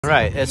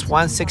Alright, it's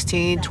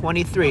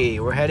 1:16:23.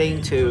 We're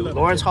heading to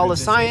Lawrence Hall of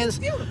Science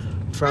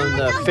from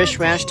the Fish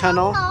Ranch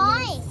Tunnel.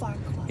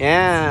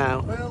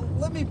 Yeah,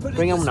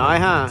 bring them now,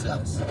 huh?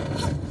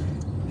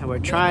 And we're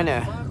trying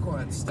to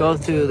go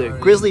through the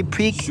Grizzly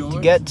Peak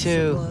to get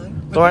to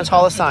Lawrence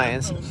Hall of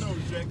Science.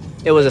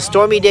 It was a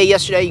stormy day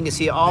yesterday. You can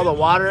see all the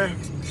water.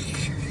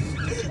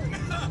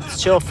 It's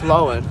still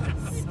flowing.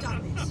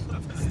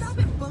 Stop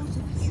it, both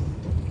of you.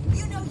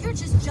 You know, you're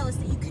just jealous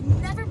that you could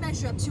never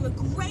measure up to a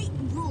great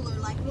ruler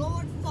like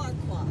Lord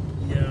Farquaad.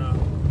 Yeah.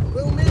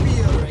 Well, maybe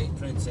you're right,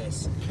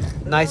 Princess.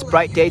 Nice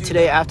bright day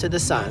today after the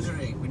sun.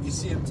 When you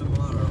see him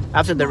tomorrow.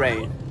 After the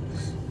rain.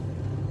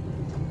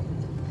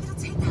 It'll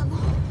take that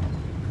long.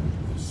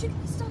 Shouldn't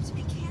we stop to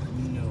make camp?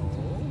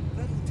 No,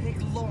 that'll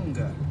take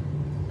longer.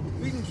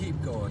 We can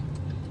keep going.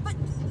 But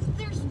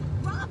there's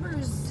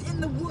robbers in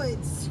the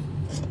woods.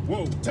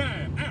 Whoa,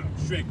 time out,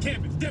 Shrek.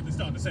 Camping's definitely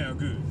starting to sound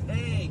good.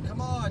 Hey,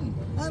 come on.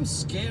 I'm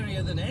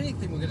scarier than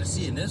anything we're gonna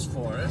see in this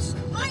forest.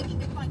 I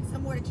need to find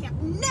somewhere to camp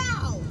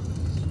now!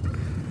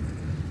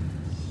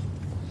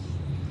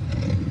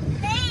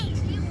 Hey,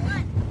 what do you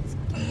want?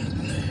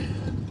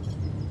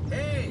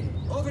 Hey,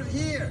 over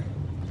here.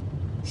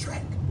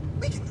 Shrek,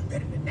 we can do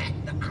better than that.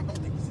 I don't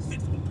think this is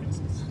fit for the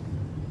princess.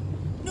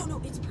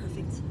 No, it's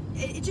perfect.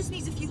 It just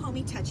needs a few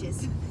homey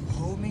touches.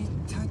 Homey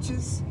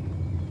touches?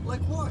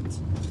 Like what?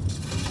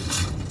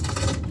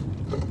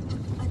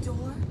 A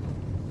door?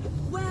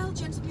 Well,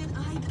 gentlemen,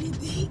 I bid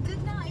thee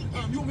good night.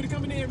 You want me to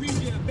come in there and read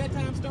your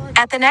bedtime story?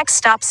 At the next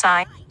stop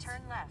sign,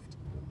 turn left.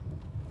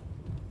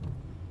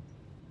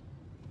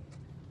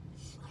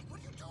 Shrek, what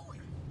are you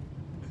doing?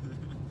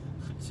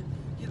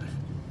 You know,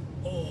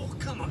 oh,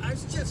 come on. I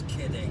was just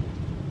kidding.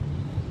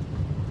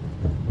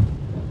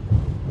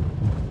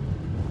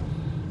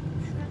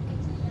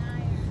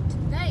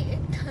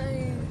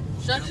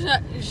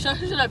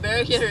 Should I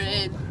barricade her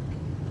in?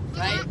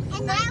 Right?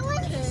 And that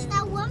was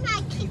the one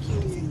I kicked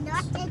in the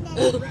nut and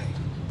then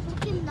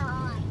fucking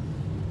died.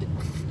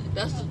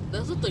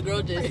 That's what the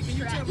girl did. She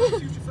did.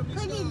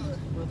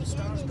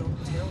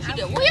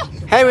 Well,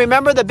 Hey,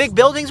 remember the big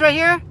buildings right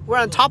here? We're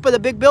on top of the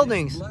big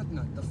buildings.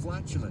 Bloodnut, the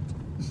flatulent.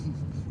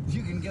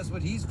 You can guess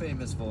what he's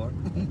famous for.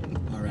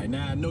 All right,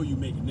 now I know you're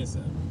making this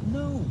up.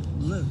 No,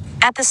 look.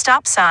 At the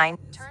stop sign,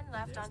 turn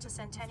left onto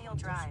Centennial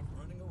Drive.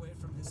 Running away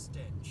from his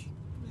stench.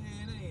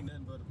 Man, that ain't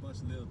nothing but a bunch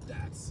of little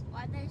dots.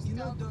 Why there's You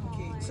know, still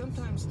Donkey, hard.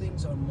 sometimes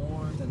things are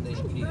more than they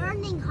I'm appear.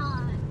 burning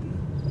hard.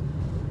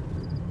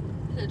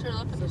 turn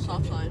left at the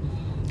stop sign.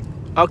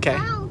 Okay.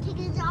 I don't take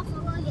it off,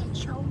 I'm gonna get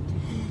choked.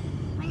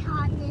 My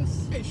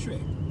hardness. Hey,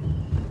 Shrek,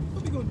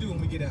 what we gonna do when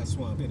we get out of the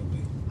swamp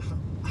anyway?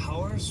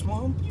 Our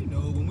swamp? You know,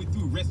 when we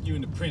through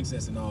rescuing the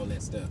princess and all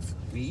that stuff.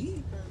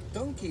 We?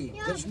 Donkey,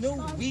 Yeah, there's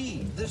no it's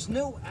we. There's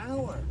no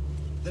our.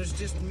 There's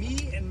just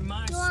me and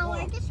my Do I wear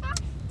swamp. this one?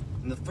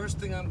 And the first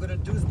thing I'm gonna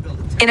do is build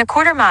a tent. In a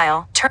quarter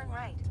mile, turn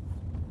right.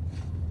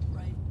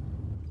 Right.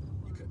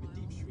 You cut me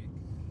deep, Shrek.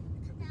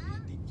 You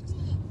cut me real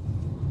deep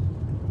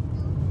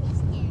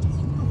just now.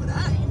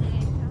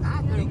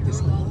 I think this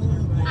whole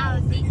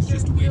thing is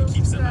just a way to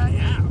keep somebody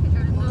out.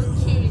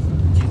 Do you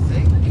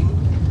think?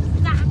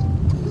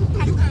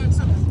 You had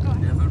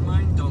something. Never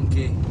mind,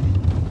 Donkey.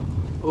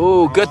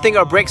 Ooh, good thing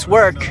our brakes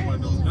work. One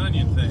of those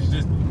onion things,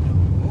 isn't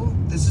it? Oh,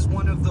 this is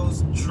one of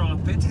those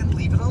drop it and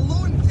leave it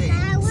alone things.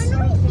 We're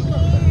not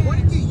here.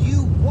 What do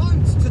you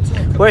want to talk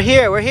about? We're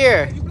here, we're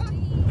here.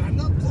 I'm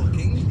not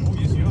blocking. Oh,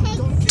 yes, you are.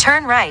 Donkey.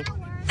 Turn right,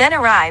 then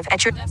arrive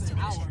at your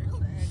destination.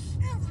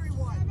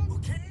 Everyone,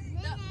 okay?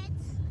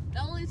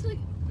 That only took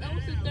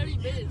 30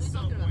 minutes.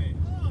 What are you talking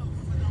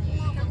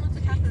about? That one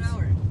took half an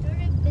hour.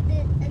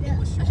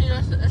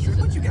 Actually,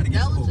 What you gotta get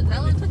that for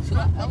one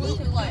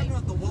took like I'm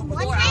not the one with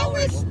What the time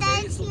hours. we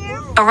stay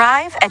here?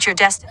 Arrive at your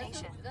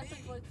destination. that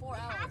took like 4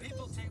 hours.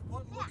 People take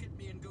one look at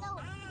me and go, What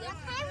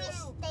time we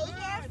stay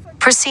here for?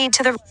 Proceed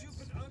to the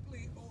stupid,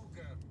 ugly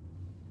ogre.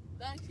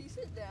 Maxie,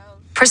 sit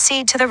down.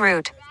 proceed to the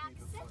route.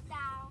 Sit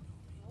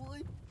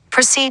down.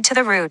 Proceed to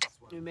the route.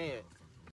 We made it.